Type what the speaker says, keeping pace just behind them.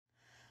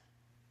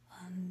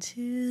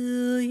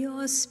until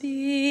your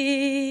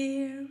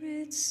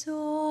spirit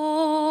soars.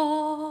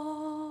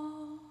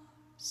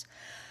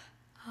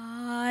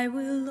 I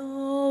will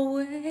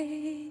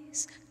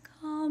always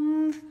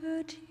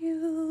comfort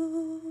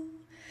you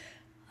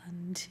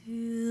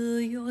until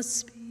your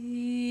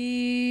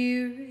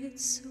spirit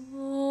soars.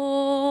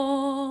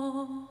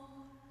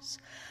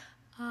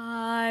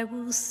 I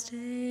will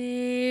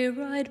stay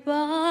right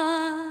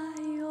by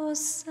your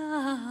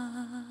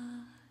side.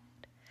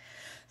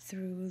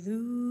 Through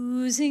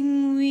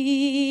losing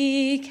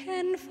we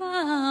can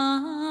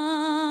find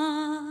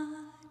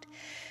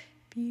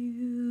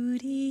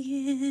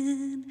beauty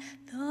in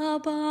the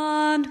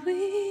bond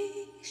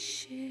we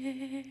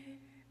share,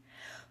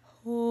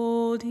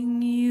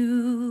 holding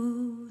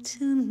you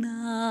tonight.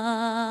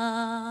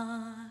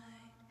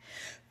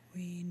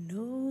 We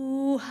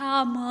know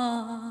how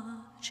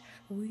much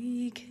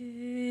we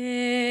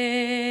care.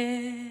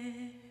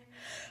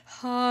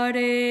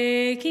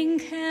 Heartaching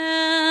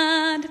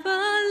can't believe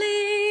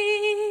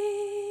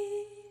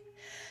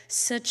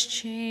such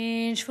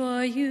change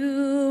for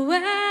you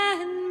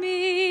and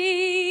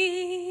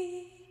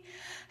me.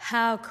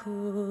 How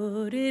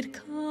could it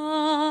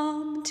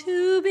come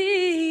to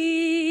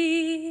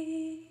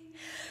be?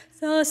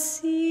 The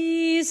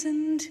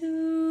season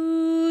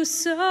to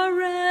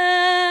surrender,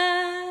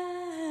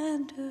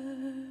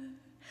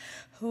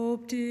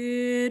 hoped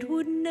it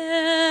would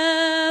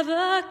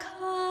never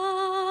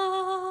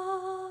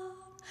come,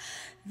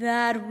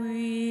 that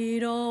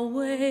we'd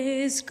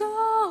always go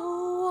on.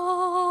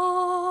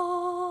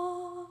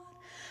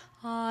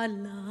 Our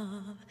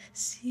love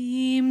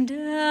seemed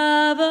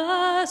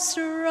ever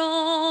strong,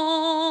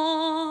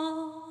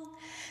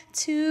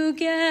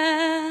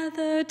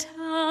 together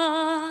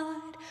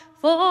tied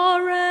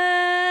forever.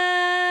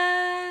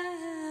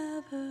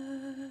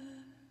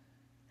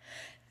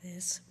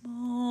 This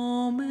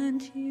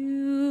moment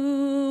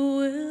you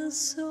will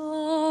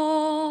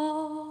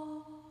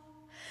soar.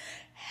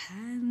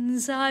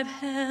 Hands I've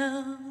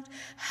held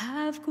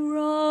have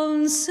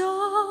grown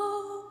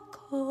so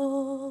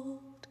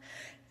cold.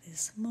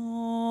 This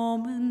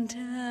moment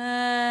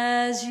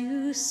as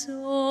you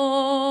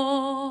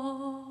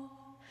soar,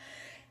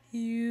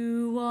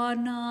 you are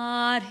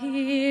not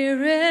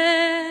here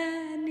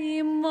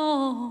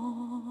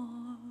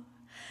anymore.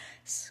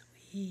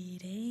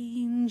 Sweet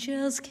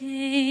angels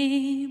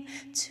came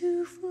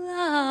to fly.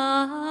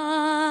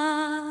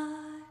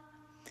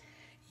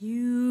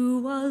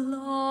 You are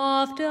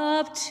aloft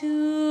up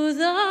to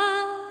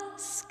the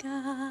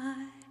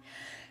sky.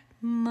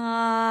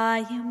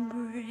 My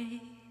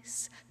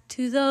embrace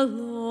to the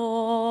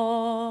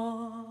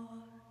Lord's.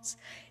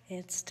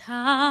 It's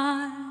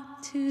time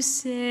to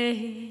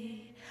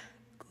say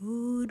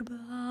goodbye.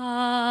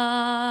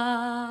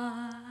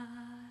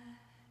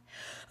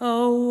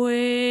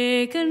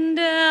 Awakened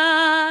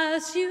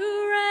as you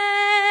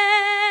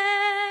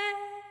rise,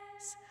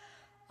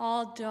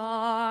 all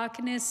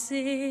darkness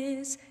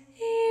is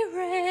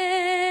erased,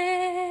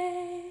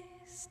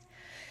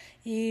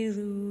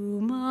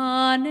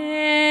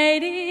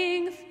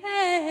 illuminating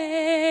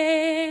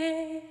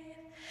faith.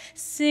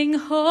 Sing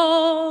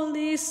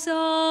holy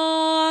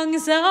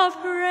songs of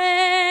praise.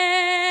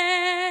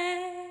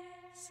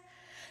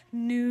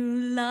 New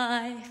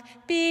life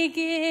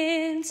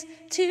begins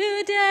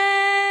today.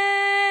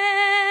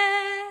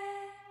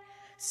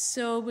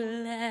 So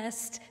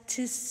blessed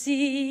to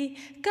see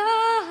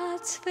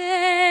God's face,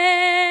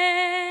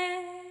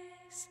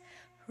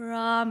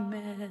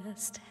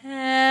 promised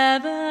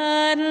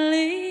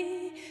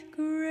heavenly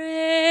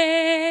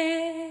grace.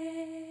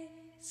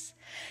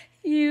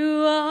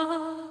 You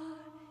are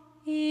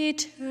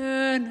eternally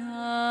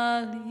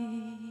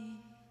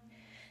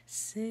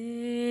saved.